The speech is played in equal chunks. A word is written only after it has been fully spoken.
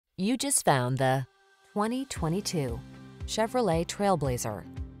You just found the 2022 Chevrolet Trailblazer.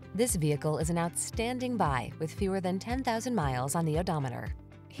 This vehicle is an outstanding buy with fewer than 10,000 miles on the odometer.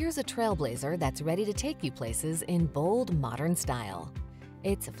 Here's a Trailblazer that's ready to take you places in bold, modern style.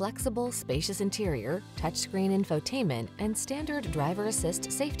 Its flexible, spacious interior, touchscreen infotainment, and standard driver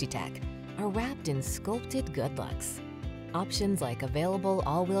assist safety tech are wrapped in sculpted good looks. Options like available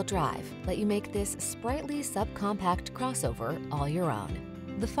all-wheel drive let you make this sprightly subcompact crossover all your own.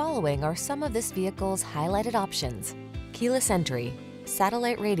 The following are some of this vehicle's highlighted options: keyless entry,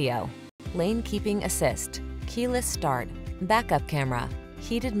 satellite radio, lane keeping assist, keyless start, backup camera,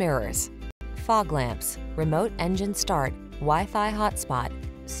 heated mirrors, fog lamps, remote engine start, Wi-Fi hotspot,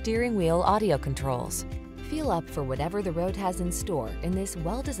 steering wheel audio controls. Feel up for whatever the road has in store in this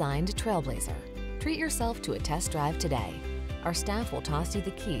well-designed Trailblazer. Treat yourself to a test drive today. Our staff will toss you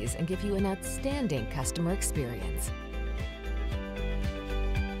the keys and give you an outstanding customer experience.